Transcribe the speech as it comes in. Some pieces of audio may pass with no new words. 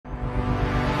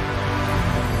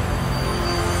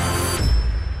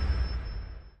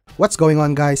What's going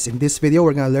on, guys? In this video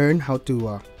we're gonna learn how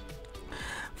to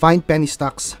find penny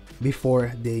stocks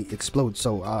before they explode.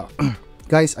 So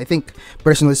guys, I think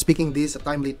personally speaking, this is a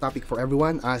timely topic for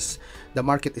everyone as the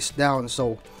market is down.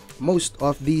 So most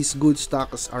of these good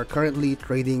stocks are currently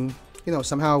trading, you know,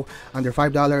 somehow under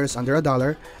 $5, under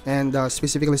 $1, and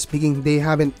specifically speaking, they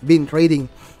haven't been trading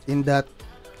in that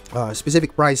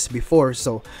specific price before.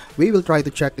 So we will try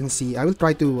to check and see. I will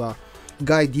try to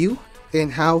guide you in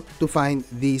how to find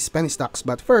these penny stocks.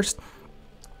 But first,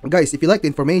 guys, if you like the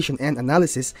information and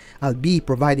analysis I'll be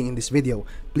providing in this video,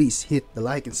 please hit the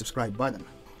like and subscribe button.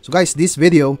 So guys, this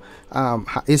video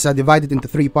is divided into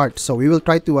 3 parts. So we will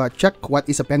try to check what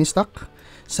is a penny stock.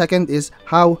 Second is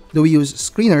how do we use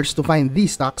screeners to find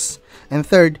these stocks. And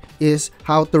third is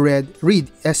how to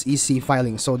read SEC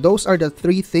filings. So those are the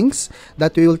 3 things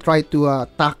that we will try to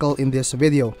tackle in this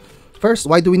video. First,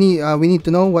 why do we need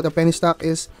to know what a penny stock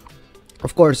is?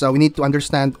 Of course, we need to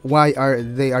understand why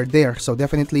they are there. So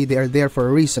definitely they are there for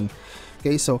a reason.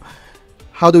 Okay, so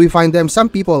how do we find them? Some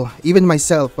people, even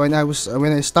myself, when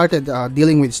I started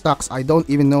dealing with stocks, I don't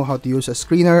even know how to use a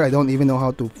screener. I don't even know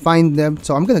how to find them.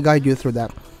 So I'm gonna guide you through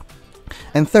that.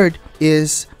 And third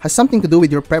has something to do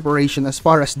with your preparation as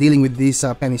far as dealing with these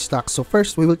penny stocks. So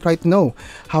first, we will try to know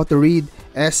how to read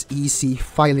SEC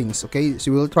filings. Okay,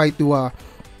 so we will try to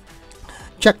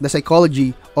check the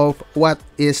psychology of what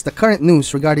is the current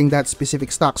news regarding that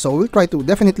specific stock. So we'll try to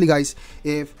definitely, guys,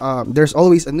 if there's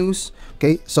always a news,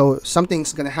 okay, so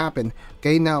something's gonna happen.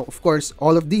 Okay, now of course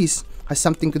all of these has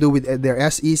something to do with their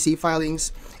SEC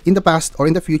filings in the past or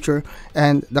in the future,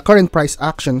 and the current price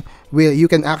action where you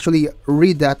can actually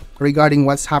read that regarding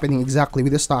what's happening exactly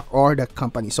with the stock or the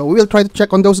company. So we will try to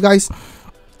check on those, guys.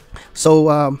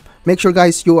 So make sure,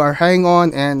 guys, you are hanging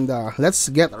on, and let's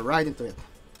get right into it.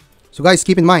 So guys,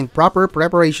 keep in mind, proper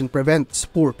preparation prevents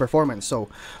poor performance. So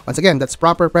once again, that's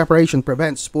proper preparation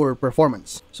prevents poor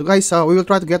performance. So guys, we will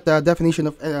try to get the definition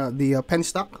of the penny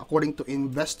stock according to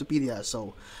Investopedia.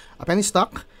 So a penny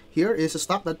stock here is a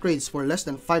stock that trades for less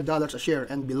than $5 a share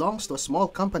and belongs to a small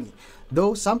company.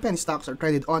 Though some penny stocks are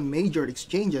traded on major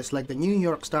exchanges like the New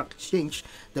York Stock Exchange,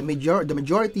 the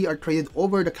majority are traded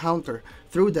over the counter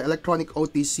through the electronic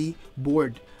OTC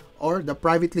board or the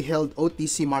privately held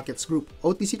OTC Markets Group.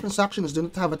 OTC transactions do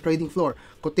not have a trading floor.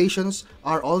 Quotations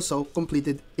are also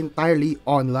completed entirely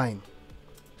online.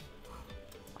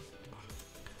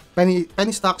 Penny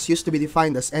stocks used to be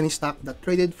defined as any stock that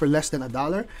traded for less than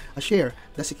 $1 a share.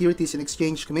 The Securities and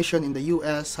Exchange Commission in the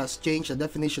US has changed the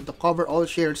definition to cover all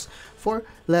shares for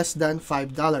less than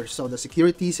 $5. So the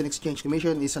Securities and Exchange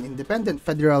Commission is an independent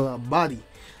federal body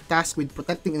tasked with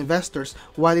protecting investors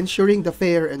while ensuring the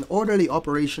fair and orderly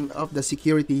operation of the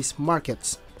securities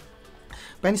markets.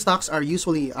 Penny stocks are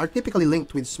typically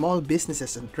linked with small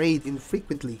businesses and trade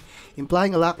infrequently,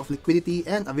 implying a lack of liquidity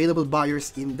and available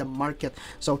buyers in the market.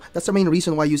 So that's the main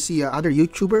reason why you see other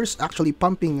YouTubers actually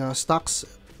pumping stocks,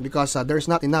 because there's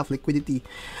not enough liquidity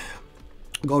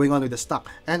going on with the stock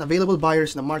and available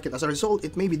buyers in the market. As a result,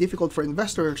 it may be difficult for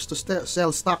investors to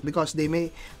sell stock because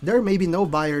there may be no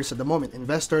buyers at the moment.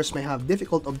 Investors may have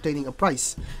difficulty obtaining a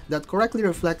price that correctly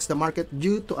reflects the market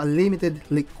due to a limited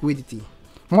liquidity.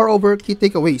 Moreover, key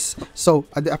takeaways. So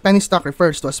a penny stock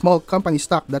refers to a small company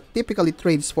stock that typically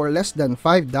trades for less than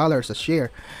 $5 a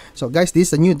share. So guys, this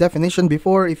is a new definition.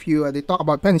 Before, if they talk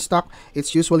about penny stock,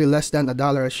 it's usually less than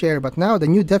 $1 a share. But now the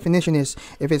new definition is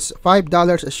if it's $5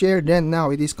 a share, then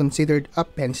now it is considered a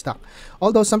penny stock.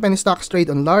 Although some penny stocks trade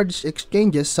on large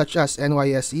exchanges such as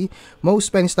NYSE, most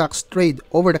penny stocks trade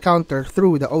over the counter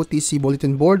through the OTC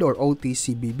Bulletin Board or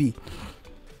OTCBB.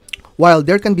 While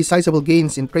there can be sizable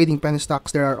gains in trading penny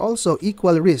stocks, there are also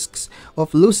equal risks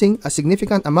of losing a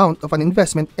significant amount of an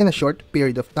investment in a short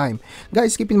period of time.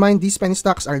 Guys, keep in mind, these penny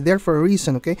stocks are there for a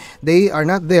reason, okay? They are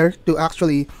not there to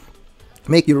actually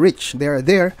make you rich. They are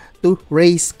there to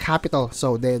raise capital.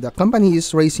 So the company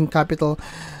is raising capital.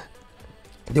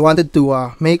 They wanted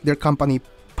to make their company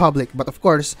public, but of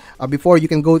course before you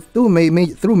can go through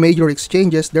major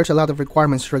exchanges, there's a lot of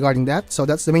requirements regarding that. So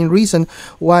that's the main reason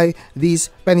why these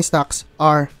penny stocks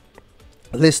are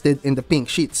listed in the pink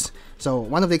sheets. So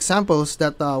one of the examples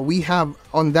that we have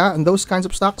on those kinds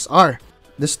of stocks are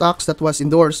the stocks that was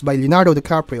endorsed by Leonardo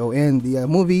DiCaprio in the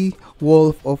movie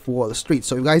Wolf of Wall Street.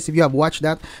 So guys, if you have watched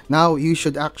that, now you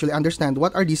should actually understand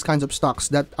what are these kinds of stocks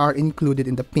that are included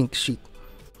in the pink sheet.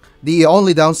 The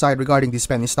only downside regarding these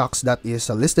penny stocks that is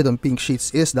listed on pink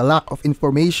sheets is the lack of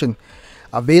information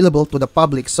available to the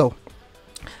public. So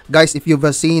guys, if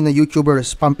you've seen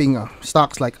YouTubers pumping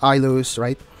stocks like ILOS,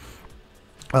 right?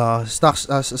 stocks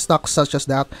such as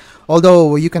that,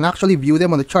 although you can actually view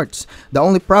them on the charts. The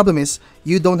only problem is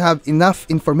you don't have enough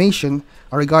information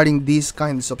regarding these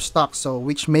kinds of stocks, so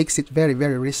which makes it very,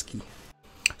 very risky.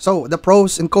 So the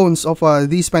pros and cons of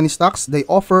these penny stocks, they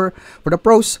offer, for the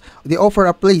pros, they offer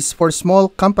a place for small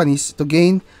companies to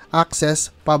gain access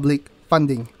public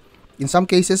funding. In some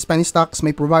cases, penny stocks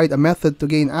may provide a method to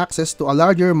gain access to a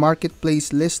larger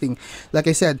marketplace listing. Like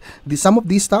I said, some of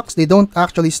these stocks, they don't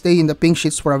actually stay in the pink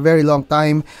sheets for a very long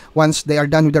time. Once they are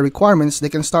done with the requirements, they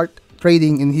can start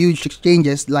trading in huge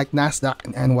exchanges like Nasdaq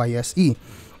and NYSE.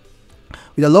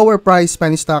 With a lower price,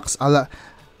 penny stocks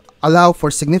allow for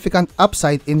significant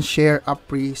upside in share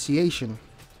appreciation.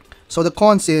 So the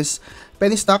cons is,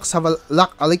 penny stocks have lack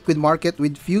a liquid market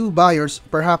with few buyers,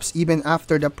 perhaps even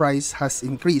after the price has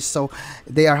increased. So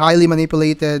they are highly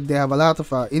manipulated. They have a lot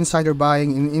of insider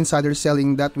buying and insider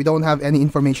selling that we don't have any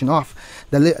information of.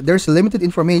 There's limited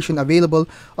information available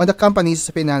on the company's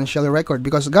financial record.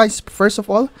 Because guys, first of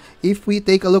all, if we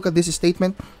take a look at this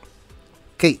statement,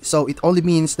 okay, so it only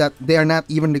means that they are not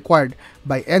even required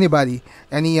by anybody,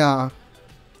 any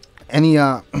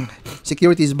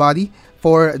securities body,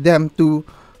 for them to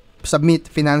submit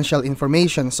financial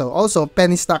information. So also,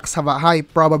 penny stocks have a high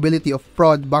probability of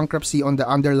fraud, bankruptcy on the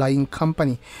underlying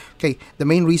company. Okay, the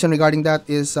main reason regarding that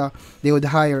is they would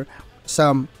hire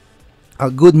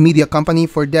a good media company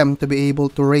for them to be able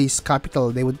to raise capital.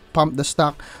 They would pump the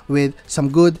stock with some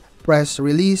good press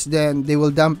release, then they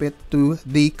will dump it to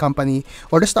the company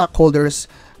or the stockholders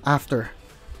after.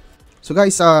 So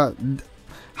guys,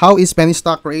 how is penny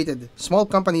stock rated? Small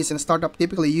companies and startups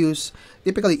typically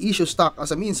issue stock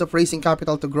as a means of raising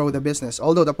capital to grow the business.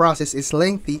 Although the process is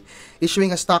lengthy,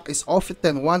 issuing a stock is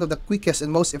often one of the quickest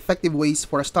and most effective ways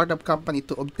for a startup company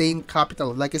to obtain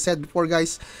capital. Like I said before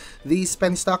guys, these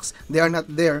penny stocks, they are not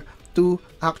there to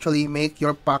actually make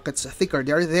your pockets thicker.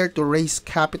 They are there to raise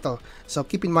capital. So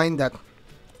keep in mind that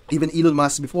even Elon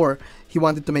Musk, before, he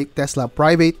wanted to make Tesla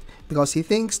private because he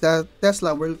thinks that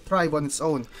Tesla will thrive on its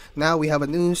own. Now we have a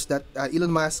news that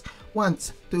Elon Musk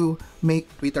wants to make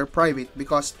Twitter private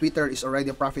because Twitter is already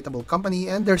a profitable company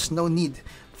and there's no need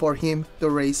for him to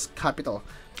raise capital.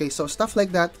 Okay, so stuff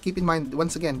like that, keep in mind,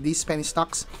 once again, these penny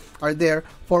stocks are there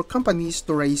for companies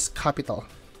to raise capital.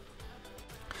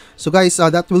 So guys,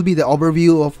 that will be the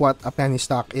overview of what a penny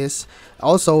stock is.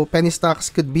 Also, penny stocks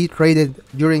could be traded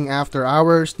during after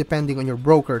hours depending on your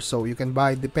broker. So you can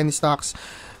buy the penny stocks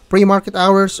pre-market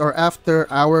hours or after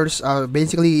hours.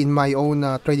 Basically, in my own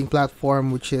trading platform,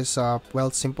 which is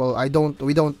well, simple.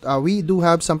 We do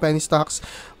have some penny stocks,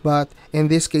 but in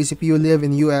this case, if you live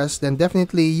in US, then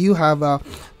definitely you have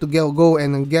to go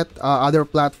and get other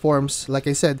platforms, like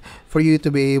I said, for you to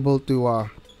be able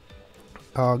to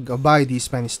buy these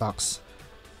penny stocks.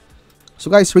 So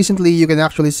guys, recently you can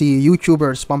actually see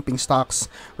YouTubers pumping stocks,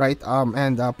 right?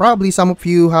 And probably some of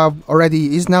you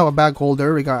is now a bag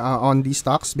holder on these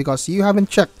stocks because you haven't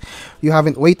checked, you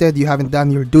haven't waited, you haven't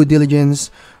done your due diligence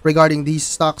regarding these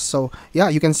stocks. So yeah,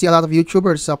 you can see a lot of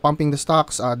YouTubers pumping the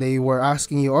stocks. They were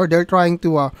asking you, or they're trying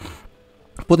to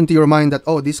put into your mind that,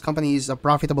 oh, this company is a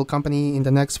profitable company in the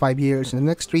next 5 years, in the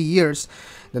next 3 years,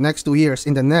 the next 2 years,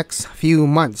 in the next few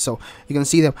months. So you can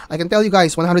see them. I can tell you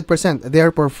guys 100%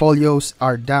 their portfolios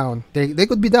are down. They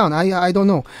could be down. I don't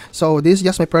know. So this is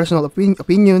just my personal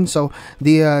opinion. So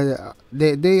they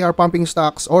are pumping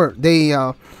stocks, or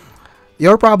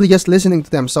you're probably just listening to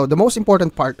them. So the most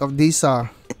important part of this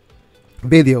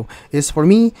video is for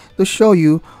me to show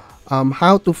you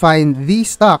how to find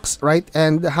these stocks, right,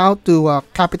 and how to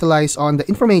capitalize on the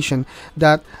information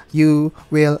that you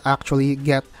will actually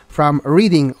get from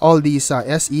reading all these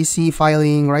SEC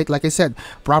filing, right? Like I said,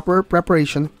 proper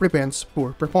preparation prevents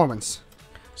poor performance.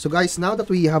 So guys, now that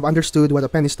we have understood what a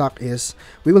penny stock is,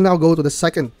 we will now go to the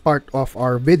second part of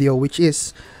our video, which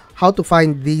is how to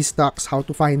find these stocks, how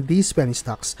to find these penny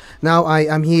stocks. Now I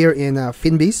am here in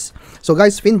Finbiz. So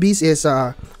guys, Finbiz is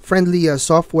a friendly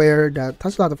software that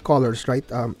has a lot of colors, right?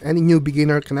 Any new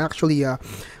beginner can actually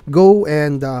go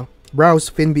and browse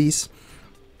Finbiz.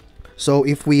 So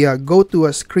if we go to a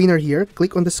screener here,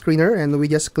 click on the screener and we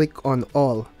just click on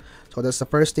all. So that's the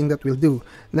first thing that we'll do.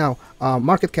 Now,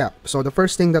 market cap. So the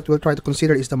first thing that we'll try to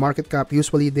consider is the market cap.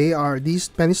 Usually these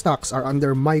penny stocks are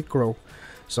under micro.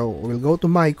 So we'll go to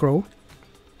micro.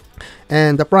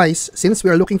 And the price, since we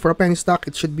are looking for a penny stock,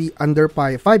 it should be under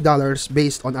 $5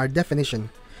 based on our definition.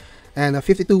 And a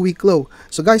 52-week low.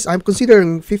 So guys, I'm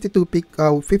considering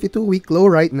 52-week low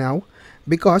right now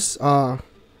because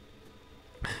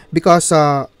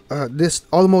this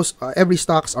almost every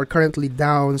stocks are currently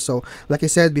down. So like I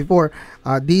said before,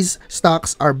 these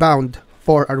stocks are bound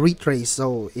for a retrace.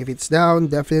 So if it's down,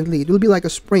 definitely it will be like a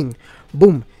spring.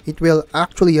 Boom, it will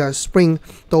actually spring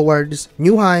towards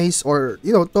new highs, or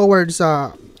towards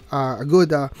a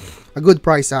good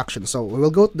price action. So we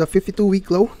will go to the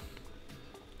 52-week low.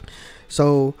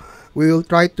 So we will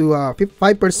try to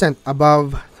 5%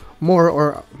 above more,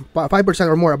 or 5%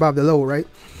 or more above the low, right?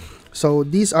 So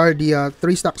these are the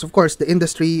three stocks. Of course, the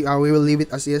industry, we will leave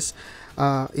it as is.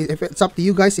 If it's up to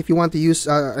you guys, if you want to use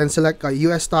and select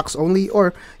US stocks only,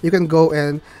 or you can go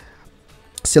and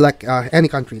select any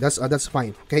country. That's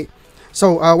fine. Okay.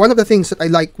 So one of the things that I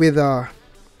like with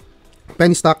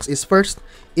penny stocks is, first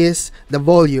is the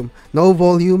volume. No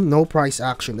volume, no price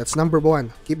action. That's number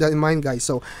one. Keep that in mind, guys.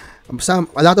 So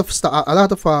a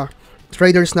lot of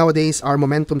traders nowadays are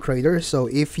momentum traders. So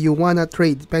if you wanna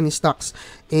trade penny stocks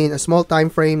in a small time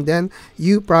frame, then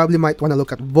you probably might wanna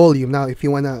look at volume. Now, if you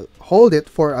wanna hold it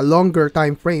for a longer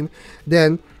time frame,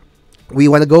 then we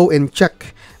wanna go and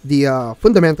check the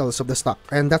fundamentals of the stock,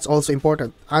 and that's also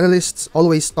important. Analysts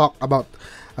always talk about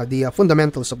the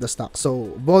fundamentals of the stock.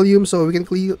 So volume. So we can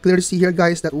clearly see here,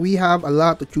 guys, that we have a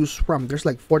lot to choose from. There's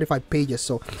like 45 pages.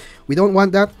 So we don't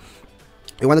want that.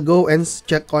 You want to go and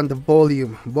check on the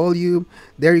volume.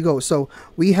 There you go. So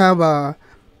we have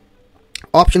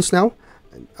options now.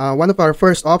 One of our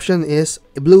first option is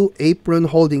Blue Apron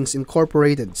Holdings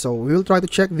Incorporated. So we will try to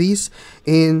check these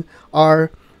in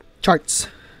our charts.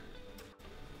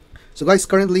 So guys,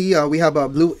 currently we have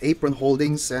Blue Apron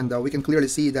Holdings, and we can clearly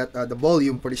see that the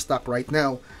volume for the stock right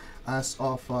now, as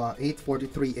of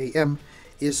 8:43 a.m.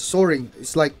 is soaring.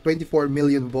 It's like 24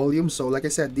 million volume. So like I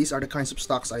said, these are the kinds of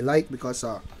stocks I like, because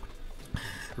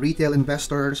retail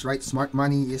investors, right, smart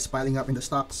money is piling up in the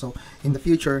stock. So in the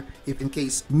future, if in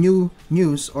case new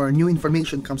news or new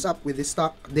information comes up with this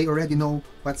stock, they already know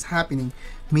what's happening,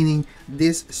 meaning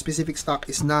this specific stock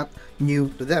is not new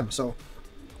to them. So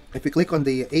if we click on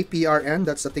the APRN,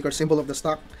 that's the ticker symbol of the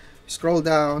stock, scroll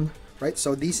down, right?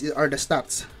 So these are the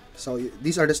stats. So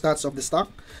these are the stats of the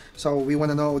stock. So we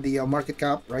want to know the market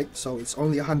cap, right? So it's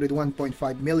only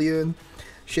 101.5 million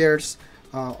shares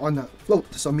on the float.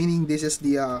 So meaning this is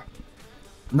the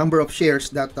number of shares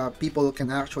that people can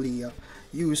actually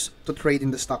use to trade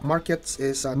in the stock markets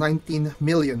is 19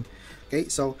 million. Okay,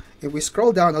 so if we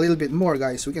scroll down a little bit more,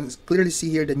 guys, we can clearly see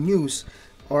here the news,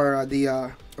 or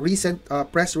the recent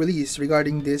press release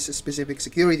regarding this specific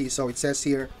security. So it says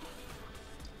here,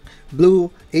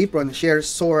 Blue Apron shares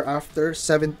soar after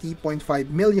 70.5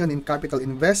 million in capital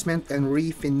investment and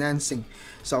refinancing.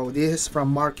 So this is from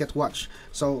Market Watch.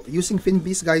 So using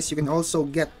FinBees, guys, you can also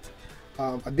get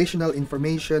additional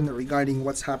information regarding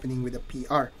what's happening with the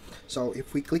PR. So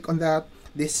if we click on that,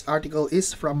 this article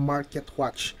is from Market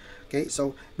Watch. Okay,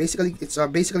 so basically, it's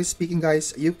basically speaking,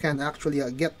 guys, you can actually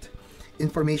get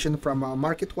information from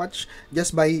Market Watch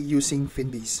just by using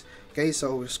FinBees. Okay,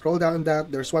 so scroll down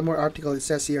that. There's one more article. It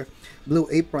says here, Blue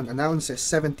Apron announces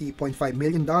 $70.5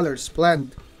 million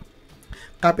planned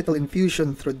capital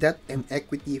infusion through debt and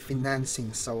equity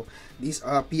financing. So these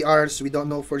PRs, we don't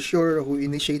know for sure who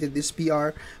initiated this PR.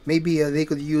 Maybe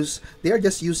they are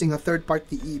just using a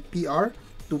third-party PR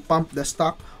to pump the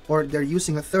stock, or they're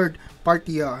using a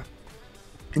third-party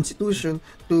institution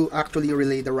to actually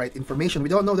relay the right information. We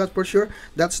don't know that for sure.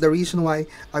 That's the reason why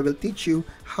I will teach you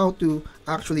how to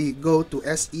actually go to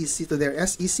SEC, to their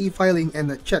SEC filing, and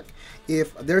check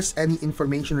if there's any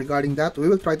information regarding that. We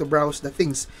will try to browse the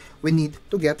things we need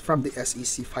to get from the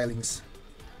SEC filings.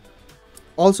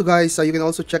 Also, guys, you can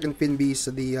also check in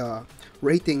FinBees the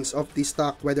ratings of the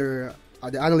stock, whether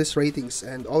the analyst ratings,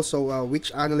 and also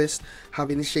which analysts have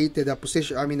initiated a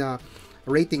position,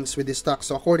 ratings with the stock.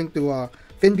 So according to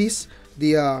FinBees,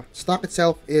 the stock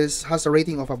itself has a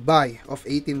rating of a buy of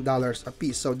 $18 a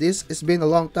piece. So this has been a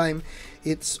long time.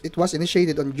 It was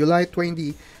initiated on July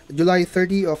 30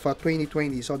 of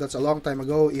 2020. So that's a long time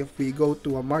ago. If we go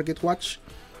to a Market Watch,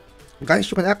 guys,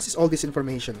 you can access all this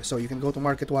information. So you can go to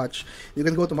Market Watch, you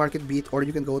can go to MarketBeat, or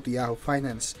you can go to Yahoo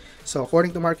Finance. So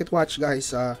according to Market Watch,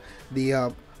 guys,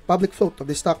 the public float of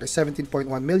the stock is 17.1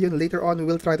 million. Later on, we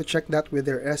will try to check that with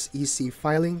their SEC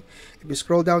filing. If you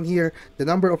scroll down here, the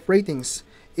number of ratings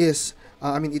is,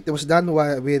 it was done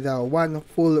with one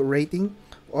full rating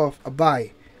of a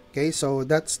buy. Okay, so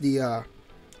that's the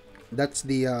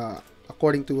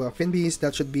according to FinBees,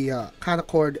 that should be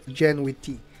Canaccord Gen with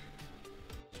T.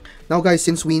 Now, guys,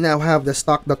 since we now have the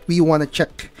stock that we want to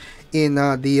check in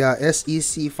the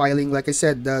SEC filing, like I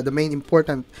said, the main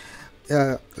important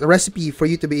recipe for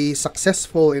you to be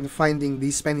successful in finding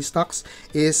these penny stocks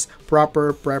is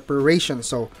proper preparation.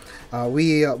 So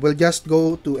we will just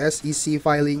go to SEC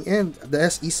filing and the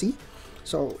SEC.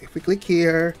 So if we click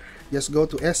here, just go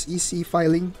to SEC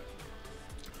filing.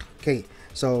 Okay,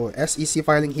 so SEC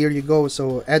filing, here you go.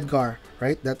 So Edgar,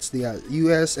 right? That's the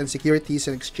US and Securities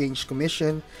and Exchange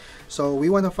Commission. So we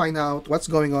want to find out what's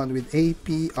going on with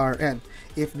APRN.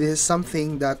 If this is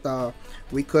something that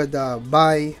we could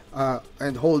buy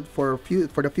and hold for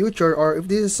the future, or if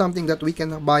this is something that we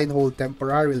can buy and hold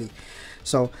temporarily.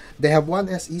 So they have one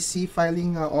SEC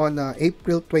filing on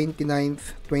April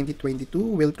 29th, 2022.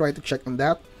 We'll try to check on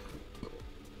that.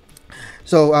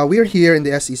 So we're here in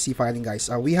the SEC filing, guys.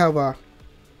 We have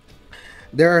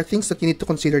there are things that you need to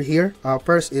consider here.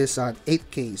 First is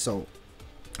 8K. So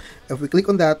if we click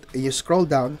on that and you scroll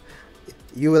down,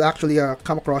 you will actually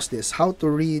come across this, how to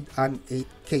read an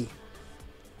 8K.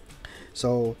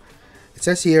 So it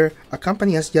says here, a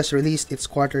company has just released its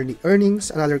quarterly earnings,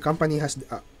 another company has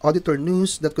auditor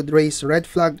news that could raise red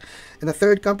flag, and a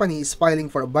third company is filing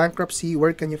for a bankruptcy.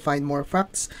 Where can you find more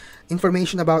facts?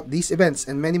 Information about these events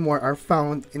and many more are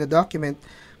found in a document,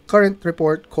 current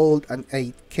report called an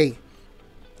 8K.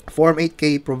 Form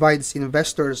 8K provides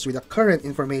investors with a current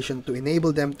information to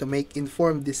enable them to make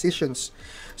informed decisions.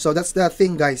 So that's the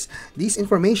thing, guys. These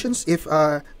informations, if you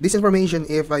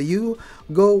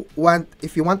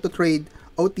want to trade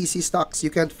OTC stocks, you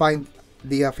can't find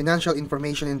the financial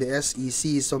information in the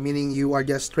SEC. So meaning you are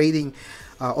just trading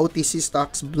OTC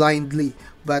stocks blindly.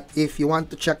 But if you want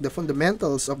to check the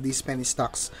fundamentals of these penny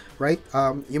stocks, right,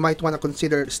 you might want to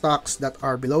consider stocks that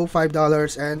are below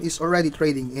 $5 and is already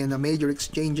trading in major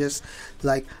exchanges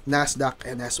like Nasdaq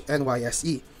and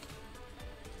NYSE.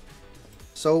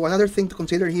 So another thing to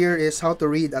consider here is how to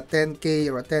read a 10K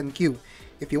or a 10Q.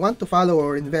 If you want to follow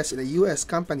or invest in a US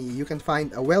company, you can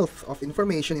find a wealth of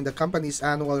information in the company's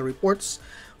annual reports,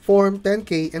 Form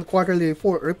 10K, and quarterly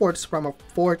reports from a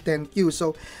 410Q.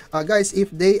 So guys, if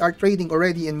they are trading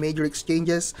already in major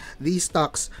exchanges, these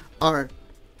stocks are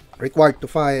required to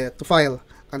file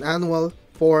an annual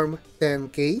Form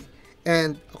 10K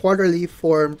and a quarterly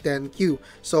Form 10Q.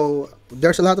 So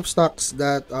there's a lot of stocks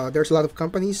that there's a lot of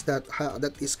companies that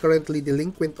is currently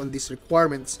delinquent on these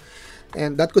requirements,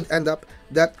 and that could end up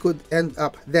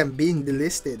them being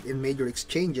delisted in major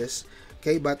exchanges.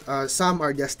 Okay, but some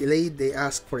are just delayed. They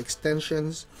ask for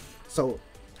extensions. So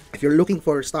if you're looking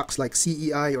for stocks like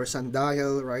CEI or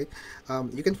Sundial, right,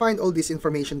 you can find all this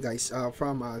information, guys,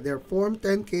 from their Form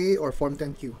 10K or Form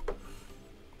 10Q.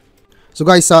 So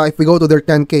guys, if we go to their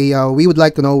 10K, we would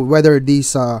like to know whether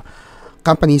these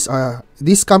companies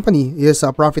this company is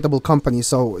a profitable company.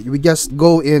 So we just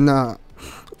go in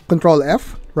Control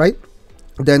F, right?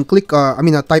 Then click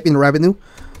type in revenue.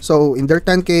 So in their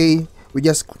 10K, we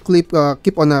just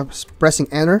keep on pressing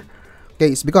enter.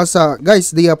 Okay, it's because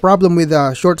guys, the problem with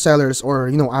short sellers or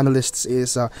analysts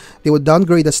is they would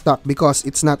downgrade the stock because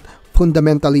it's not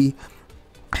fundamentally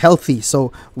healthy.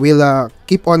 So we'll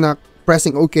keep on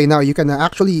pressing OK. Now you can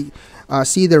actually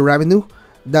see the revenue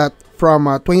that from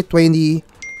 2020.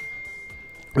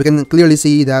 We can clearly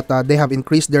see that they have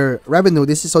increased their revenue.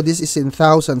 This is in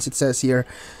thousands. It says here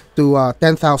to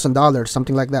 $10,000,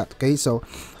 something like that. Okay, so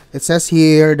it says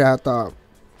here that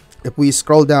if we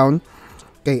scroll down,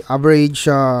 okay, average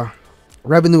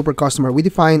revenue per customer. We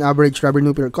define average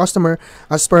revenue per customer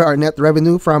as per our net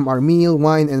revenue from our meal,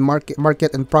 wine, and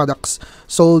market and products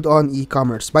sold on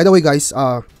e-commerce. By the way, guys,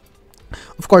 of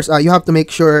course, you have to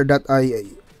make sure that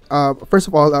first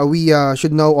of all, we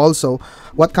should know also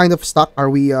what kind of stock are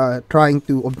we trying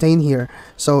to obtain here.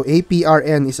 So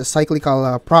APRN is a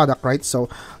cyclical product, right? So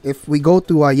if we go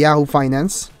to Yahoo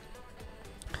Finance,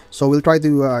 so we'll try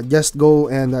to just go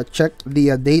and check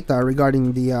the data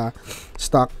regarding the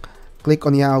stock. Click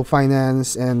on Yahoo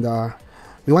Finance, and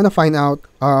we want to find out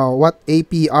what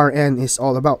APRN is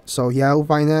all about. So Yahoo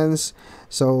Finance,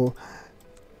 so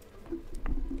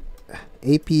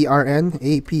APRN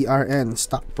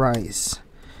stock price.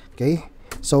 Okay,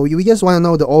 so we just want to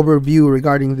know the overview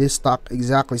regarding this stock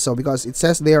exactly. So because it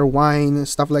says they are wine,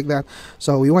 stuff like that,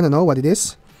 so we want to know what it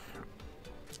is.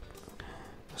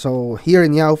 So here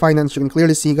in Yahoo Finance, you can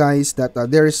clearly see, guys, that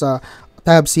there is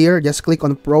tabs here. Just click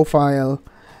on profile,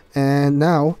 and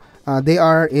now they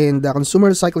are in the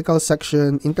consumer cyclical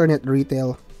section, internet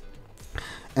retail,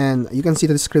 and you can see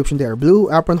the description there.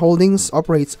 Blue Apron Holdings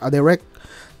operates a direct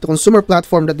to consumer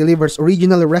platform that delivers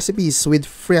original recipes with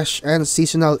fresh and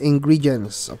seasonal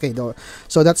ingredients. Okay,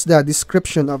 so that's the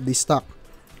description of the stock.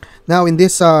 Now in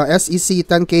this SEC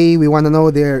 10K, we want to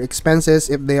know their expenses,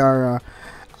 if they are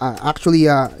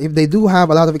if they do have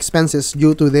a lot of expenses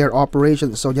due to their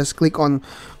operations. So just click on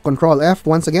Control F.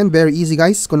 Once again, very easy,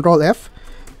 guys. Control F.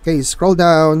 Okay, scroll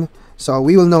down. So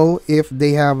we will know if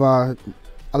they have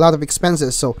a lot of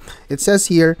expenses. So it says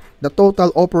here the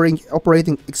total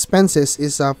operating expenses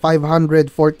is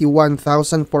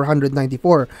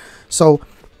 541,494. So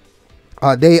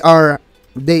they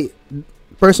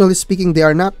personally speaking, they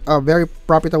are not a very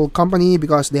profitable company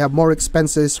because they have more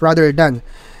expenses rather than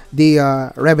the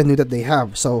revenue that they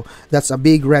have. So that's a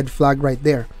big red flag right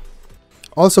there.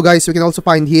 Also, guys, we can also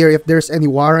find here if there's any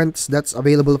warrants that's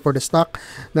available for the stock.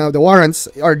 Now, the warrants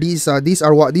are these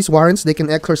warrants. They can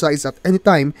exercise at any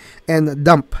time and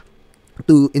dump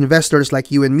to investors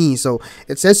like you and me. So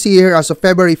it says here, as of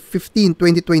February 15,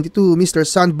 2022, Mr.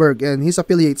 Sandberg and his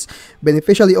affiliates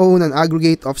beneficially own an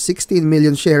aggregate of 16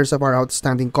 million shares of our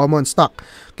outstanding common stock,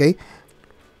 okay,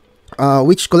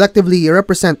 which collectively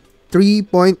represent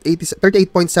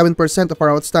 38.7% of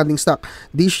our outstanding stock.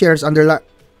 These shares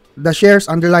the shares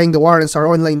underlying the warrants are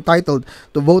only entitled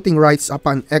to voting rights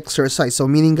upon exercise. So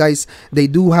meaning, guys, they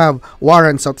do have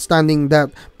warrants outstanding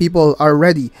that people are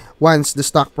ready. Once the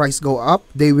stock price go up,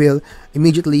 they will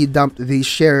immediately dump these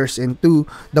shares into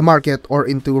the market or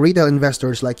into retail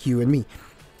investors like you and me.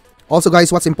 Also,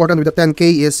 guys, what's important with the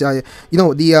 10K is, you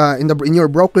know, in your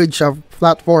brokerage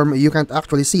platform, you can't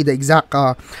actually see the exact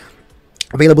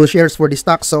available shares for the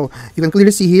stock. So you can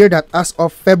clearly see here that as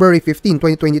of February 15,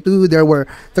 2022, there were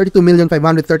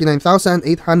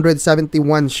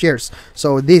 32,539,871 shares.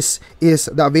 So this is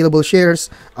the available shares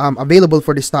available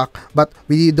for the stock, but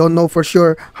we don't know for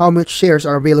sure how much shares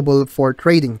are available for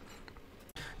trading.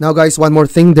 Now, guys, one more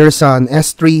thing, there's an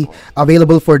S3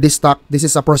 available for this stock. This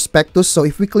is a prospectus. So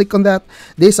if we click on that,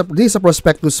 this is a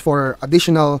prospectus for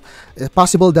additional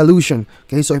possible dilution.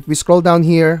 Okay, so if we scroll down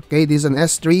here, okay, this is an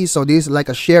S3. So this is like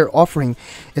a share offering.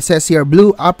 It says here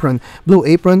Blue Apron,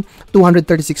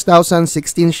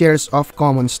 236,016 shares of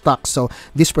common stock. So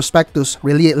this prospectus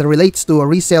really relates to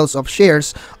resales of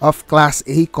shares of Class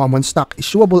A common stock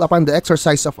issuable upon the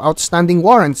exercise of outstanding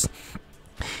warrants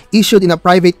issued in a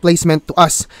private placement to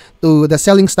us, to the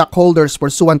selling stockholders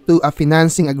pursuant to a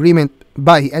financing agreement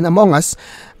by and among us,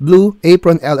 Blue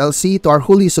Apron LLC, to our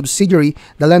wholly subsidiary,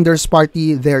 the lenders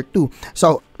party thereto.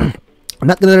 So I'm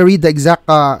not gonna read the exact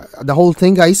the whole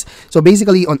thing, guys. So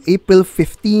basically, on April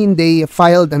 15, they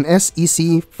filed an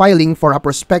SEC filing for a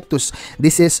prospectus.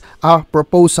 This is a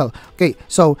proposal. Okay,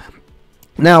 so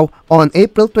now on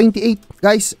April 28,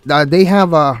 guys, they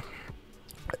have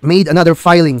made another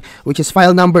filing, which is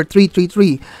file number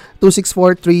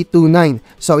 333-264-329.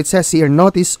 So it says here,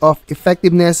 notice of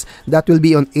effectiveness, that will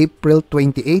be on April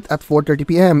 28 at 4:30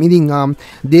 p.m. Meaning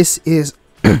this is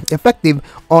effective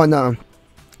on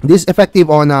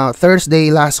Thursday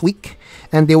last week,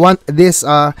 and they want this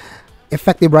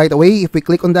effective right away. If we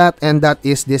click on that, and that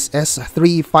is this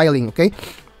S3 filing. Okay,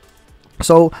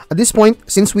 so at this point,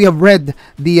 since we have read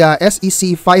the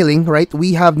SEC filing, right,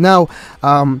 we have now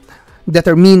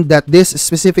determined that this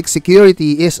specific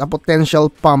security is a potential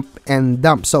pump and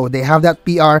dump. So they have that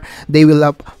PR. They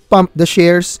will pump the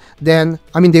shares. Then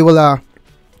they will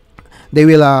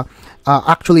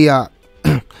actually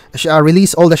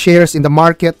release all the shares in the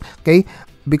market. Okay,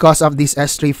 because of this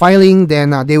S3 filing. Then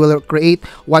they will create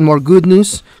one more good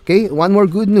news. Okay, one more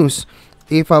good news.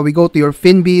 If we go to your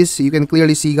Finbiz, you can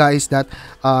clearly see, guys, that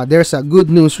there's a good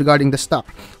news regarding the stock.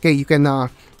 Okay, you can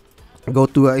go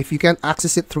to if you can't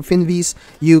access it through Finviz,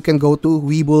 you can go to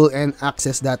Webull and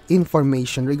access that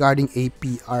information regarding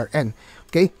APRN.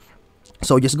 Okay,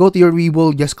 so just go to your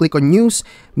Webull, just click on news,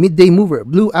 midday mover,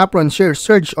 Blue Apron shares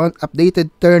surge on updated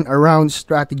turnaround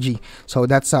strategy. So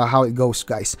that's how it goes,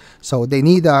 guys. So they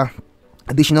need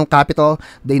additional capital,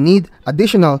 they need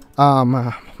additional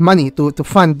money to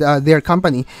fund their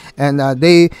company, and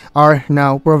they are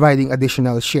now providing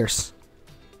additional shares.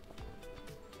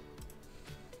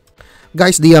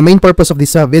 Guys, the main purpose of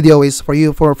this video is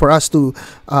for us to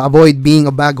avoid being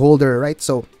a bag holder, right?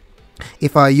 So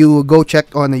if you go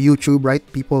check on YouTube, right,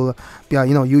 people,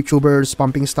 YouTubers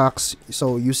pumping stocks,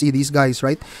 so you see these guys,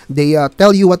 right, they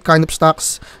tell you what kind of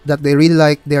stocks that they really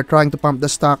like. They're trying to pump the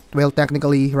stock. Well,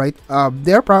 technically, right,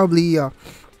 they're probably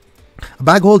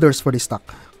bag holders for this stock.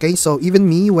 Okay, so even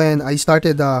me, when I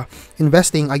started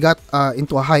investing, I got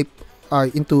into a hype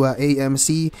into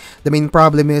AMC. The main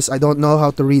problem is I don't know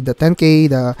how to read the 10K,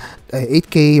 the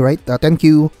 8K, right, the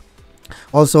 10Q.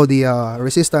 Also the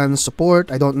resistance,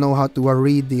 support. I don't know how to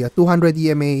read the 200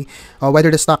 EMA, whether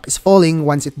the stock is falling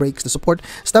once it breaks the support,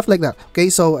 stuff like that. Okay,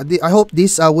 so I hope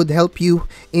this would help you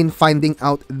in finding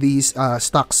out these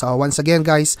stocks. Once again,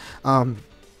 guys,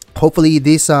 hopefully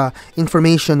this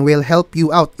information will help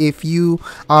you out if you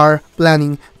are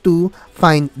planning to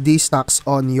find these stocks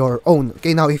on your own.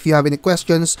 Okay, now if you have any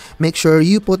questions, make sure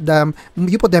you put them in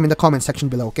the comment section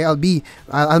below. Okay,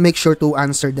 I'll make sure to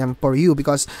answer them for you,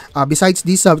 because besides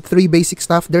these three basic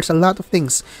stuff, there's a lot of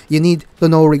things you need to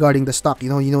know regarding the stock.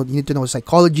 You need to know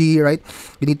psychology, right?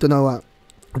 You need to know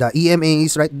the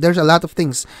EMAs, right? There's a lot of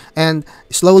things, and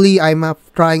slowly I'm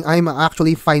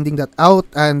actually finding that out.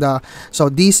 And so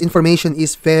this information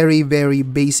is very, very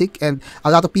basic, and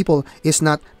a lot of people is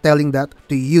not telling that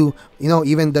to you.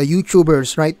 Even the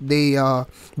YouTubers, right? They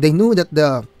knew that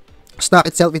the stock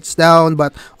itself it's down,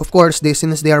 but of course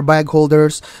since they are bag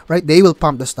holders, right, they will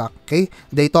pump the stock. Okay,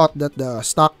 they thought that the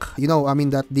stock,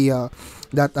 the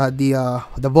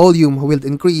volume will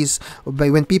increase by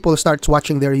when people starts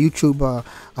watching their YouTube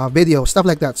video, stuff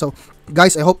like that. So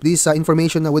guys, I hope this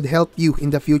information would help you in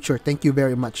the future. Thank you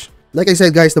very much. Like I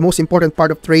said, guys, the most important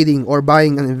part of trading or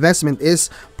buying an investment is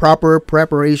proper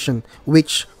preparation,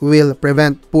 which will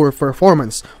prevent poor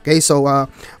performance. Okay, so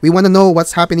we want to know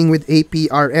what's happening with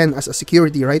APRN as a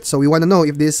security, right? So we want to know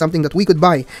if this is something that we could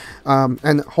buy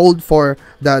and hold for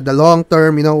the long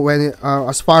term. When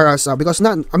as far as because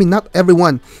not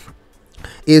everyone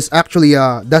is actually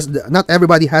not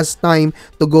everybody has time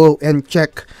to go and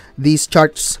check these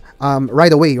charts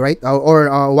right away, right? Or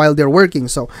while they're working.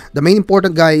 So the main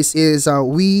important, guys, is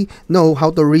we know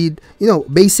how to read,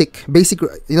 basic,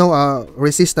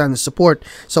 resistance, support.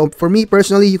 So for me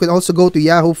personally, you can also go to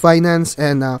Yahoo Finance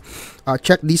and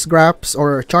check these graphs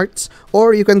or charts,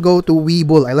 or you can go to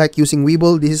Webull. I like using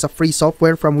Webull. This is a free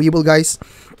software from Webull, guys.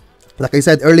 Like I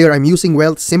said earlier, I'm using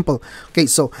Wealth Simple. Okay,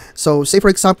 so say for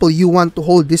example, you want to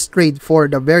hold this trade for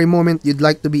the very moment you'd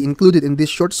like to be included in this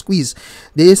short squeeze.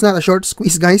 This is not a short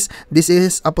squeeze, guys. This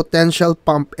is a potential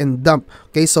pump and dump.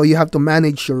 Okay, so you have to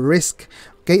manage your risk.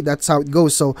 Okay, that's how it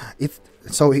goes. So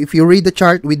if you read the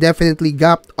chart, we definitely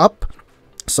gapped up.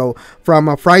 So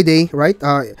from Friday, right,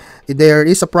 there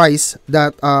is a price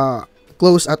that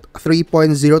closed at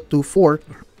 3.024.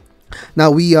 Now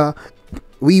we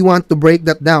want to break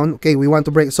that down. Okay, we want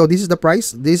to break. So this is the price.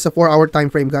 This is a 4-hour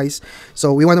time frame, guys.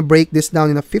 So we want to break this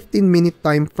down in a 15-minute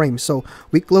time frame. So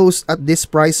we close at this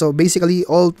price. So basically,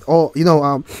 all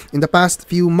in the past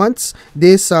few months,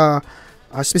 this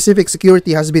specific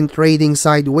security has been trading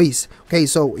sideways. Okay,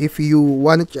 so if you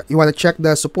want to check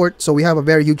the support, so we have a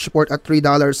very huge support at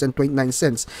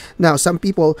 $3.29. Now, some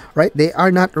people, right, they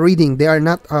are not reading. They are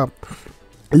not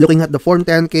looking at the Form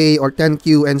 10K or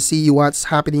 10Q and see what's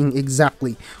happening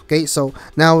exactly. Okay, so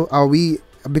now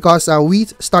because we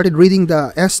started reading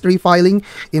the S3 filing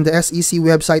in the SEC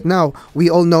website, now we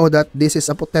all know that this is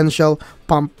a potential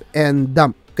pump and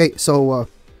dump. Okay, so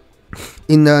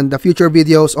in the future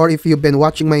videos, or if you've been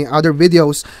watching my other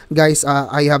videos, guys,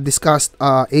 I have discussed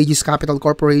Aegis Capital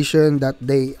Corporation, that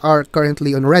they are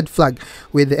currently on red flag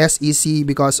with the SEC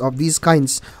because of these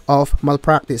kinds of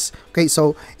malpractice. Okay,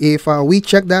 so if we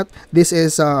check that, this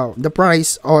is the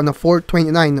price on a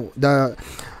 429, the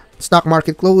stock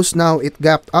market close. Now it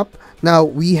gapped up. Now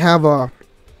we have a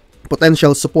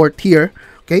potential support here,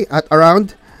 okay, at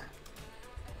around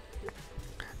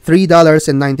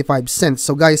 $3.95.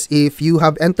 So guys, if you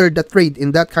have entered the trade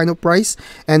in that kind of price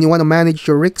and you want to manage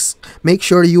your risks, make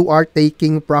sure you are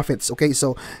taking profits. Okay,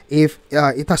 so if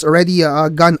it has already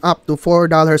gone up to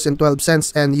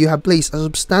 $4.12 and you have placed a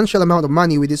substantial amount of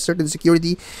money with this certain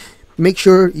security, make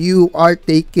sure you are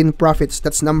taking profits.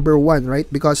 That's number one,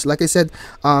 right? Because like I said,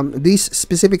 this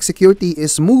specific security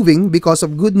is moving because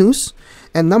of good news,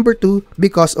 and number two,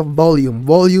 because of volume.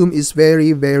 Volume is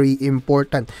very, very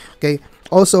important. Okay,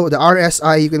 also the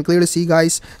RSI, you can clearly see,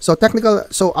 guys. So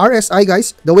RSI,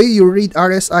 guys, the way you read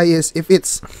RSI is if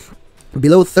it's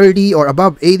below 30 or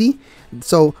above 80.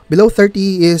 So below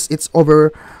 30 is it's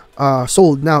over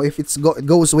sold. Now if it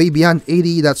goes way beyond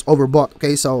 80, that's overbought.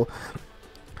 Okay,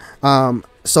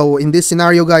 so in this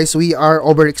scenario, guys, we are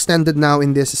overextended now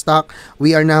in this stock.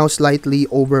 We are now slightly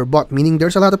overbought, meaning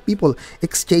there's a lot of people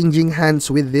exchanging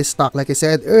hands with this stock. Like I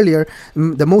said earlier,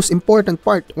 the most important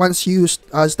part once you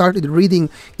started reading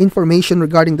information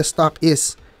regarding the stock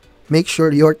is make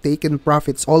sure you're taking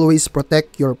profits. Always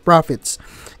protect your profits.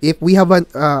 If we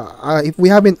haven't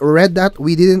read that,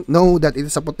 we didn't know that it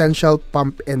is a potential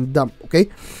pump and dump. Okay.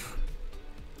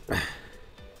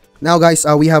 Now, guys,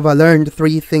 we have learned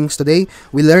three things today.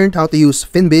 We learned how to use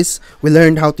Finbiz. We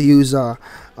learned how to use your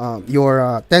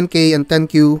 10K and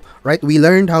 10Q, right? We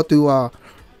learned how to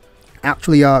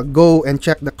actually go and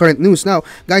check the current news. Now,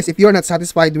 guys, if you're not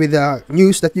satisfied with the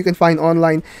news that you can find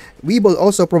online, Webull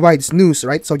also provides news,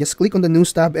 right? So just click on the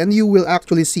news tab and you will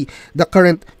actually see the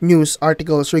current news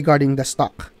articles regarding the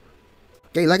stock.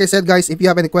 Okay, like I said guys, if you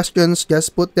have any questions,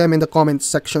 just put them in the comments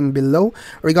section below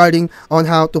regarding on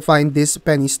how to find these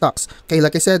penny stocks. Okay,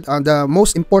 like I said, the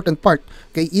most important part,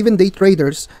 okay, even day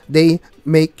traders, they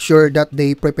make sure that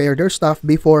they prepare their stuff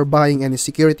before buying any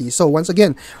security. So once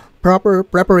again, proper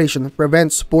preparation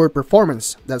prevents poor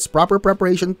performance. That's proper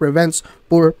preparation prevents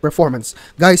poor performance.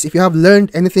 Guys, if you have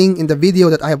learned anything in the video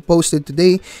that I have posted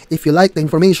today, if you like the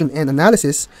information and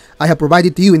analysis I have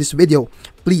provided to you in this video,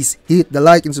 please hit the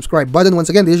like and subscribe button. Once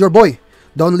again, this is your boy,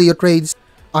 Don Leo Trades.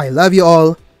 I love you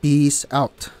all. Peace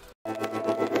out.